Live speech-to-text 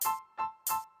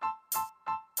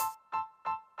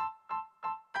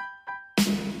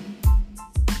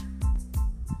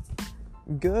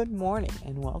Good morning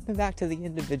and welcome back to The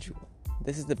Individual.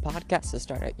 This is the podcast to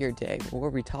start out your day where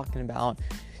we'll be talking about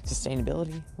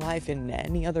sustainability, life, and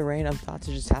any other random thoughts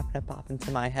that just happen to pop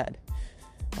into my head.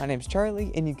 My name's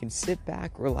Charlie, and you can sit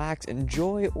back, relax,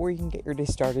 enjoy, or you can get your day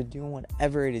started doing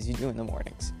whatever it is you do in the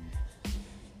mornings.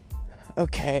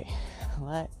 Okay,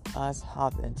 let us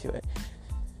hop into it.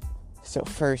 So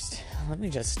first, let me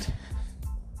just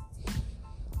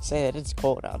say that it's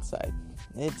cold outside.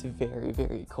 It's very,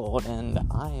 very cold, and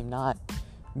I am not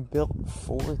built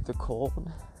for the cold.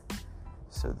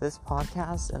 So this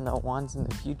podcast and the ones in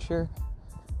the future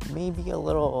may be a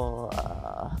little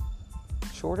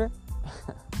shorter,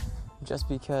 just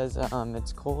because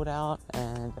it's cold out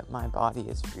and my body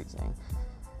is freezing.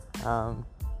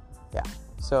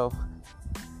 So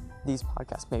these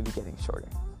podcasts may be getting shorter,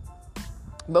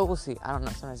 but we'll see. I don't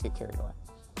know. Sometimes I get carried away.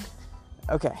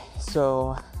 Okay,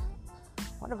 so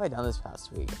what have I done this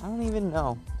past week? I don't even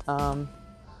know.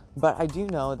 But I do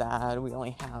know that we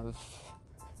only have,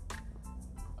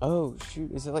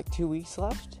 is it like 2 weeks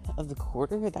left of the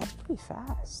quarter? That's pretty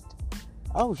fast.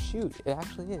 Oh shoot, it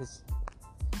actually is.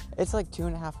 It's like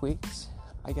 2.5 weeks,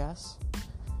 I guess.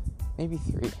 Maybe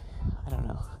 3. I don't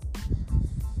know.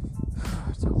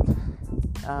 It's cold.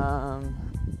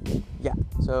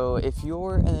 So if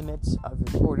you're in the midst of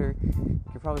your quarter,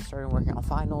 you're probably starting working on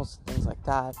finals, things like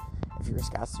that. If you're a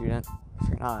Scout student, if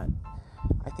you're not,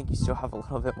 I think you still have a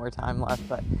little bit more time left,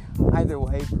 but either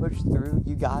way, push through,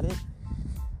 you got it.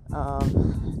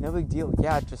 No big deal.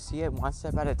 Yeah, just see it one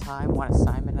step at a time, one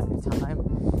assignment at a time.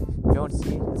 Don't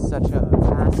see it as such a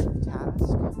massive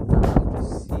task.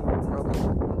 Just see it broken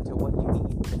down into what you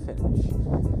need to finish.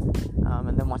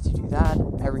 And then once you do that,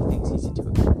 everything's easy to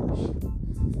accomplish.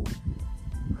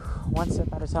 One step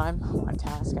at a time, one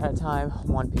task at a time,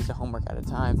 one piece of homework at a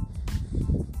time.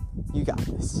 You got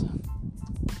this.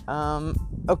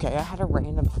 Okay, I had a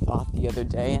random thought the other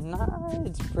day, and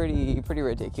it's pretty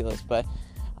ridiculous, but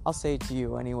I'll say it to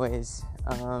you anyways.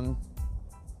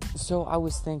 So I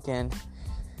was thinking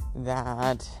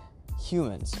that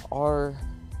humans are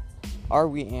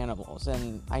we animals?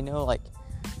 And I know, like,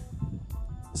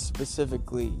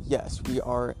 specifically, yes, we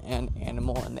are an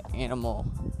animal in the animal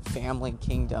family,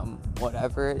 kingdom,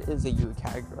 whatever it is that you would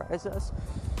categorize us.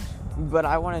 But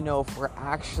I want to know if we're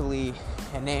actually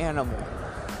an animal.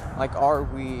 Like, are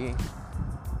we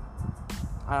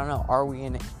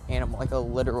an animal, like a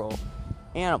literal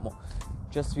animal?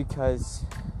 Just because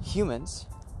humans,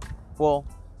 well,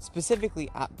 specifically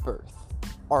at birth,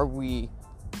 are we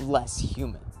less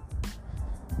human?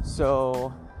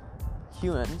 So,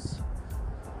 humans,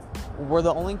 we're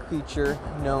the only creature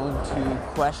known to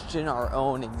question our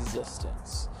own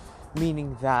existence.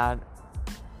 Meaning that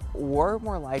we're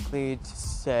more likely to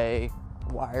say,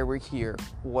 why are we here?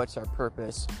 What's our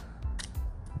purpose?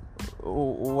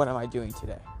 What am I doing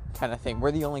today? Kind of thing.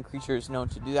 We're the only creatures known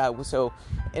to do that. So,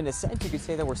 in a sense, you could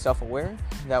say that we're self-aware,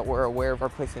 that we're aware of our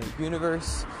place in the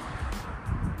universe.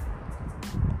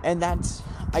 And that's,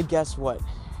 I guess, what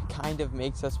kind of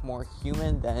makes us more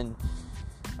human than,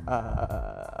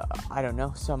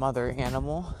 some other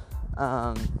animal.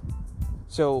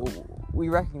 So, we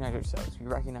recognize ourselves. We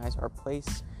recognize our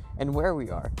place and where we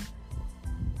are.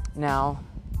 Now,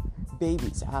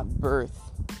 babies at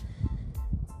birth,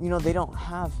 they don't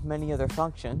have many other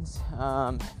functions.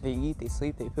 They eat, they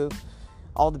sleep, they poop,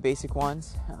 all the basic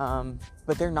ones.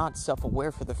 But they're not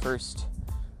self-aware for the first,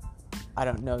 I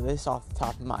don't know this off the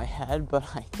top of my head, but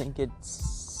I think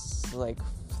it's like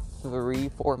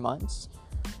 3-4 months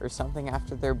or something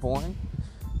after they're born.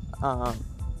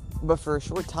 But for a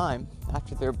short time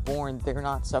after they're born, they're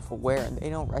not self-aware and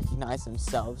they don't recognize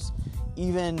themselves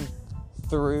even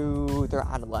through their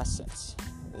adolescence.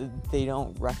 They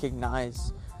don't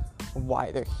recognize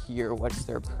why they're here, what's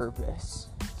their purpose.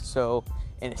 So,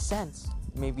 in a sense,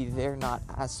 maybe they're not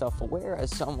as self-aware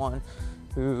as someone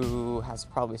who has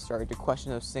probably started to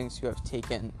question those things, who have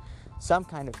taken some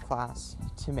kind of class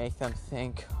to make them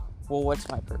think, well, what's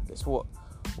my purpose?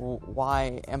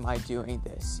 Why am I doing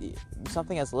this?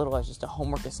 Something as little as just a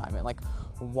homework assignment. Like,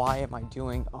 why am I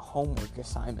doing a homework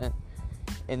assignment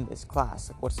in this class?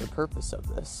 Like, what's the purpose of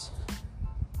this?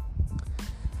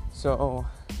 So,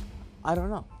 I don't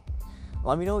know.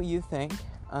 Let me know what you think.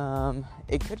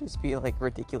 It could just be like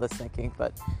ridiculous thinking,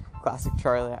 but classic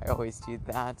Charlie, I always do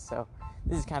that. So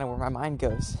this is kind of where my mind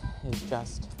goes, is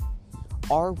just,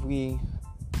 are we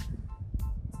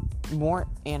more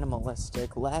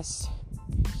animalistic, less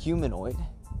humanoid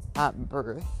at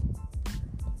birth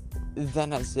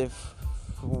than as if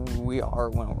we are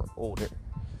when we're older?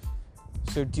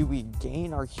 So do we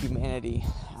gain our humanity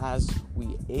as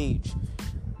we age?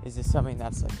 Is this something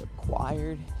that's like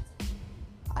acquired?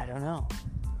 I don't know.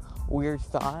 Weird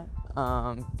thought.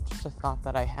 Just a thought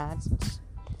that I had, since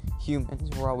humans,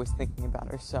 we're always thinking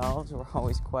about ourselves. We're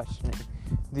always questioning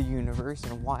the universe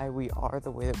and why we are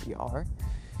the way that we are.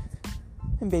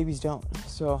 And babies don't.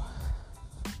 So,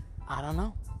 I don't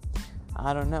know.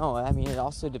 I mean, it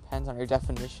also depends on your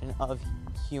definition of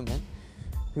human.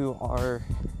 Who are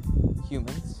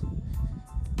humans?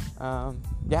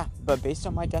 But based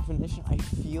on my definition, I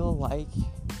feel like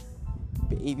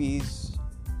babies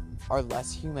are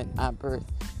less human at birth.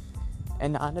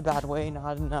 And not in a bad way,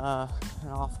 not in an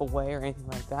awful way or anything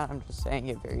like that. I'm just saying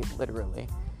it very literally,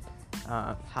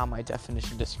 how my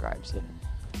definition describes it.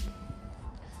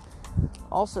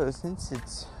 Also, since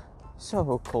it's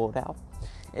so cold out,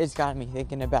 it's got me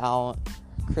thinking about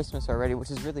Christmas already,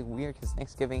 which is really weird because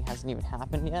Thanksgiving hasn't even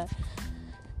happened yet.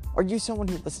 Are you someone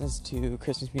who listens to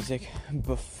Christmas music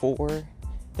before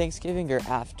Thanksgiving or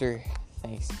after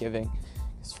Thanksgiving?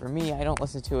 Because for me, I don't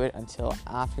listen to it until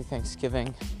after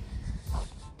Thanksgiving.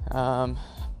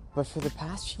 But for the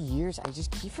past few years, I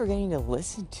just keep forgetting to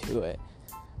listen to it.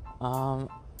 I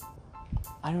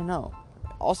don't know.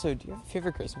 Also, do you have a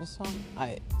favorite Christmas song?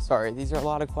 Sorry, these are a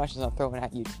lot of questions I'm throwing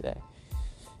at you today.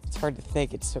 It's hard to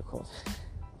think, it's so cold.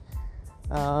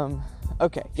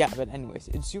 But anyways,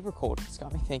 it's super cold. It's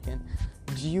got me thinking,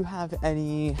 do you have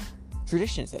any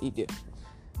traditions that you do?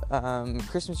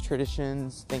 Christmas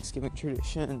traditions, Thanksgiving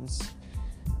traditions,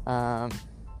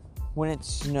 when it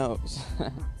snows.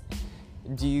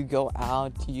 Do you go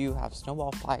out? Do you have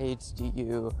snowball fights? Do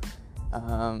you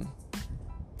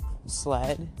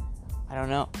sled? I don't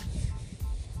know.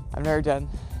 I've never done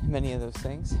many of those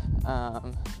things.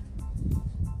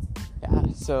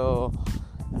 So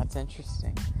that's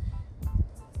interesting.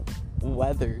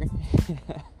 Weather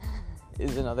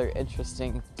is another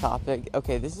interesting topic.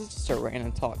 Okay, this is just a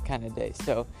random talk kind of day.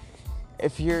 So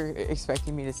if you're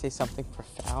expecting me to say something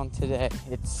profound today,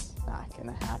 it's not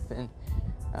gonna happen.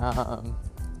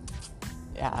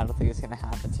 I don't think it's gonna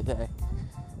happen today.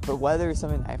 But weather is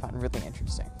something that I find really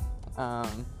interesting.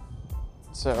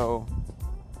 So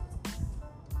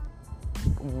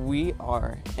we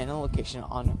are in a location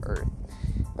on Earth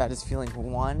that is feeling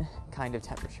one kind of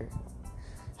temperature.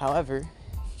 However,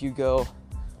 if you go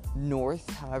north,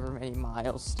 however many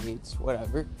miles, states,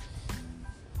 whatever,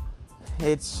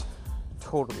 it's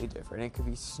totally different. It could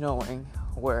be snowing,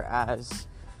 whereas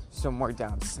somewhere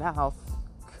down south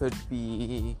could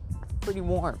be pretty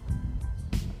warm.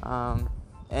 And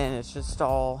it's just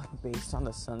all based on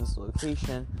the sun's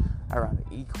location around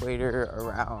the equator,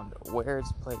 around where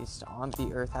it's placed on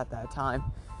the earth at that time.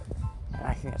 And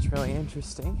I think that's really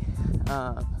interesting.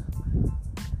 I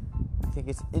think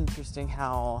it's interesting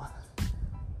how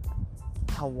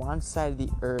one side of the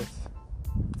earth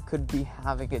could be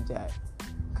having a day,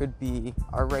 could be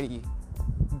already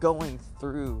going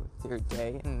through their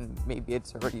day, and maybe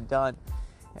it's already done,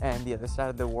 and the other side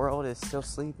of the world is still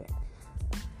sleeping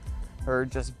or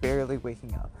just barely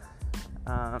waking up.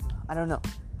 I don't know.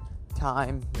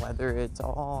 Time, weather, it's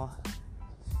all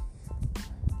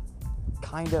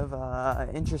kind of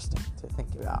interesting to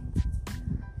think about.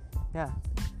 Yeah,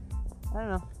 I don't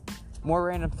know. More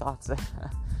random thoughts.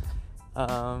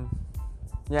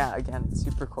 Again, it's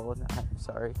super cold. I'm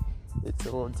sorry. It's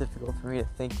a little difficult for me to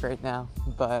think right now,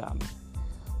 but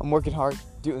I'm working hard,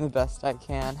 doing the best I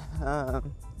can.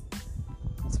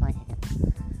 It's my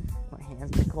hands. My hands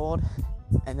get cold,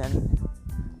 and then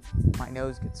my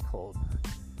nose gets cold.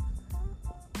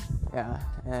 Yeah,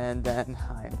 and then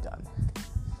I am done.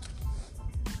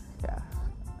 Yeah.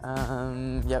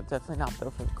 Definitely not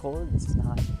built for the cold. It's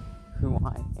not who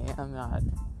I am, not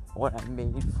what I'm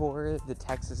made for. The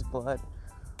Texas blood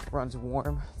runs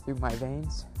warm through my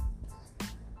veins.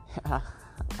 I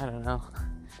don't know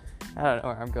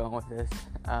where I'm going with this.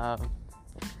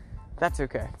 That's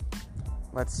okay.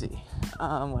 Let's see.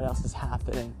 What else is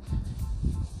happening?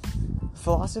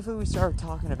 Philosophy, we started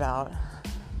talking about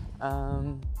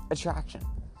attraction.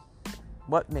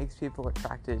 What makes people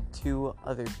attracted to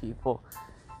other people?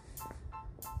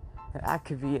 That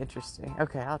could be interesting.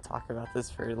 Okay, I'll talk about this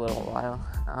for a little while.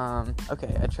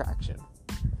 Attraction.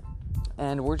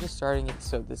 And we're just starting it,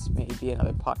 so this may be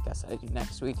another podcast that I do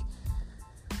next week.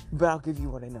 But I'll give you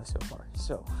what I know so far.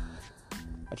 So,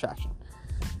 attraction.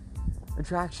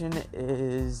 Attraction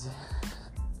is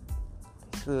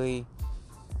basically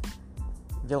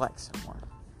you like someone.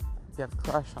 You have a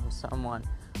crush on someone.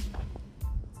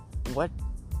 What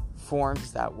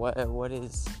forms that? What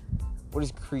is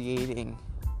creating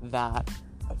that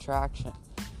attraction?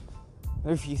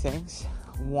 There are a few things.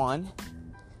 One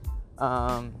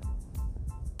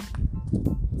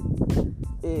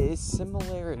is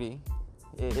similarity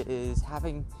Is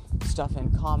having stuff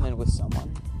in common with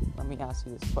someone, let me ask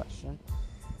you this question,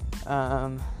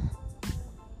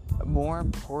 more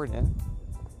important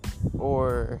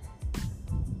or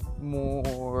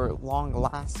more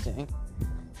long-lasting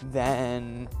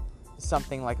than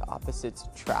something like opposites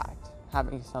attract?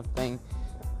 Having something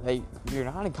that you're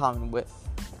not in common with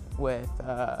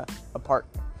a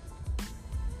partner.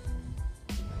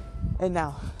 And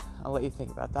now, I'll let you think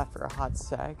about that for a hot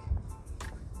sec.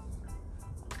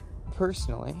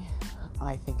 Personally,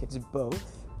 I think it's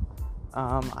both.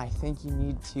 I think you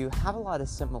need to have a lot of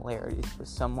similarities with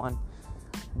someone,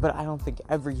 but I don't think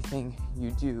everything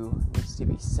you do needs to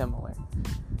be similar.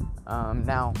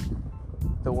 Now,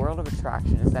 the world of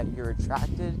attraction is that you're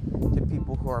attracted to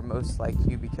people who are most like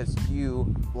you because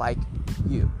you like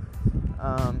you.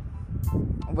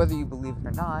 Whether you believe it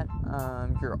or not,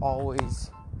 you're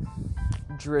always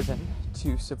driven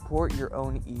to support your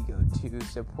own ego, to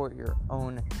support your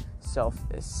own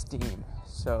self-esteem.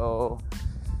 So,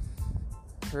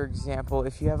 for example,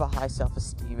 if you have a high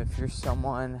self-esteem, if you're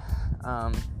someone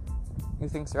who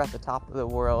thinks they're at the top of the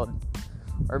world,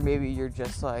 or maybe you're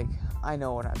just like, I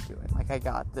know what I'm doing, like I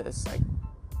got this, like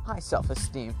high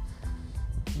self-esteem,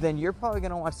 then you're probably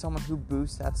going to want someone who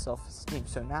boosts that self-esteem.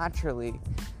 So naturally,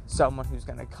 someone who's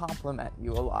going to compliment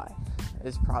you a lot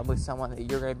is probably someone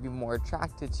that you're going to be more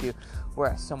attracted to,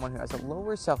 whereas someone who has a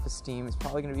lower self-esteem is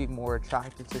probably going to be more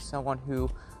attracted to someone who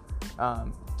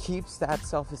keeps that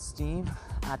self-esteem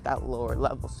at that lower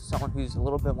level. So someone who's a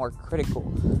little bit more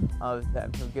critical of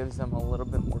them, who gives them a little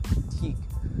bit more critique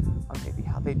on maybe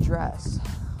how they dress,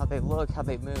 how they look, how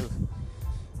they move,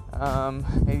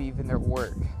 maybe even their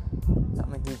work.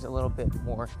 Someone who's a little bit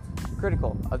more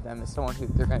critical of them is someone who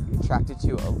they're going to be attracted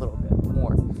to a little bit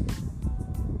more.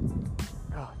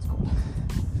 Oh, it's cold.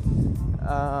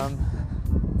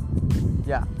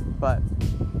 Yeah, but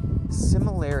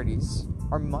similarities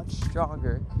are much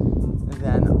stronger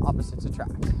than opposites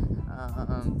attract.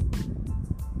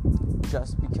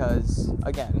 Just because,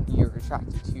 again, you're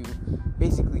attracted to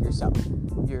basically yourself.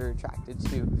 You're attracted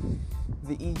to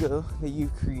the ego that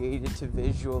you've created to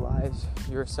visualize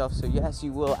yourself. So yes,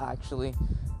 you will actually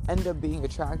end up being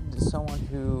attracted to someone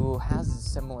who has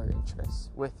similar interests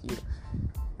with you.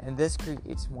 And this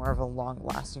creates more of a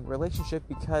long-lasting relationship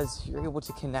because you're able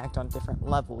to connect on different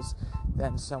levels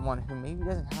than someone who maybe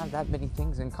doesn't have that many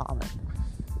things in common.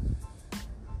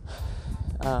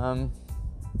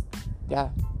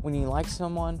 When you like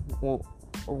someone,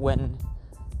 when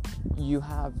you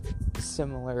have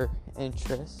similar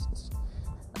interests,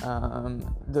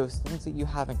 those things that you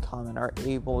have in common you're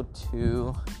able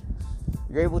to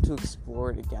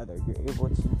explore together. You're able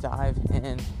to dive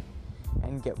in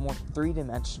and get more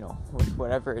three-dimensional with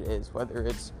whatever it is, whether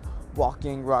it's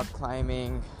walking, rock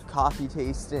climbing, coffee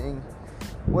tasting,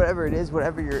 whatever it is,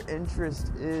 whatever your interest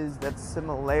is, that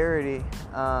similarity,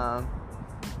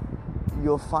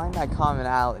 you'll find that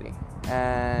commonality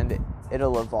and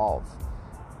it'll evolve.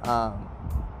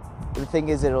 The thing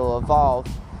is, it'll evolve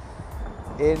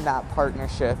in that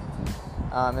partnership,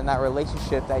 in that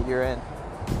relationship that you're in.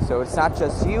 So it's not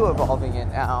just you evolving it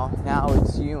now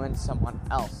it's you and someone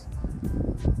else.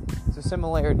 So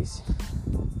similarities,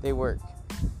 they work.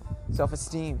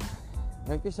 Self-esteem.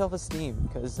 Make your self-esteem,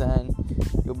 because then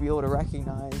you'll be able to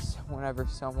recognize whenever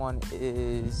someone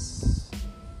is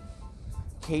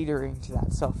catering to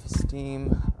that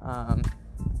self-esteem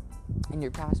in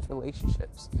your past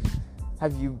relationships.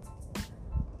 Have you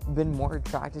been more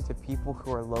attracted to people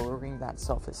who are lowering that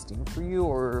self-esteem for you,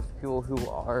 or people who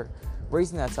are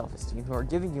raising that self-esteem, who are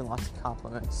giving you lots of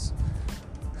compliments?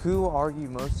 Who are you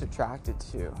most attracted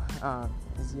to?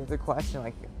 Is the other question.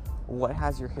 Like, what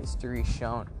has your history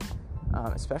shown?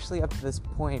 Especially up to this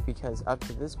point, because up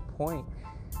to this point,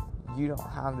 you don't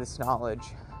have this knowledge.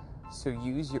 So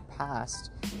use your past,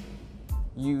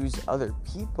 use other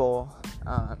people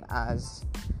as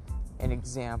an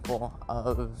example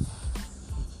of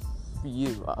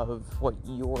you, of what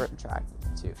you're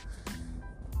attracted to.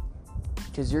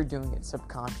 Because you're doing it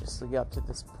subconsciously up to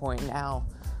this point now.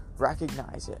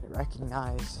 Recognize it.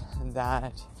 Recognize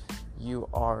that you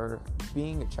are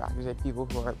being attracted to people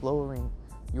who are lowering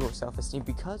your self-esteem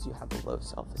because you have a low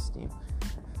self-esteem.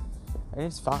 And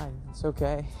it's fine. It's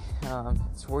okay.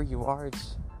 It's where you are.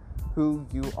 It's who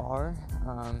you are.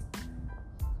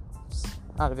 It's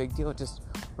not a big deal. Just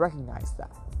recognize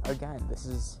that. Again, this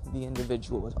is the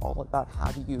individual. It's all about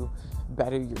how do you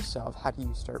better yourself? How do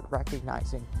you start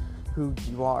recognizing who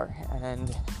you are?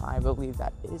 And I believe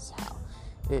that is how.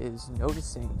 Is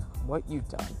noticing what you've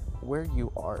done, where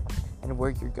you are, and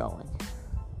where you're going.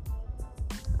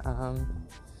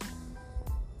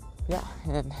 yeah,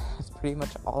 and that's pretty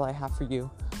much all I have for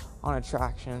you on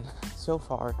attraction so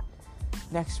far.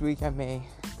 Next week I may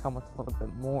come with a little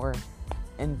bit more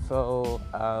info.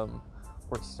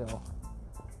 We're still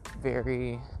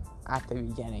very at the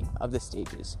beginning of the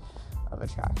stages of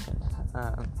attraction.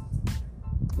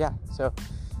 So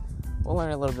we'll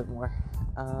learn a little bit more.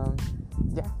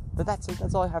 But that's it.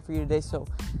 That's all I have for you today. So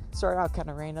started out kind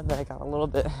of random, then I got a little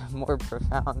bit more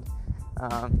profound.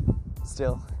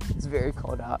 Still, it's very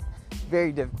cold out.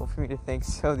 Very difficult for me to think,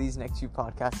 so these next few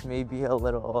podcasts may be a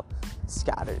little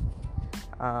scattered.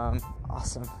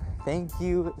 Awesome. Thank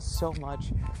you so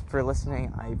much for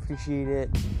listening. I appreciate it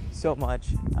so much.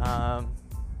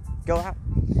 Go out.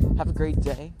 Have a great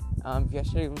day. If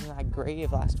yesterday wasn't that great,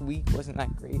 if last week wasn't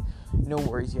that great, no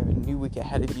worries. You have a new week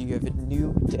ahead of you. You have a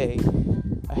new day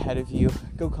ahead of you.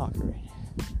 Go conquer it.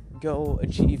 Go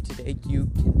achieve today. You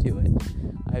can do it.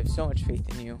 I have so much faith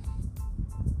in you.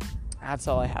 That's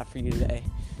all I have for you today.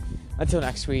 Until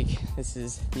next week, this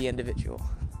is The Individual.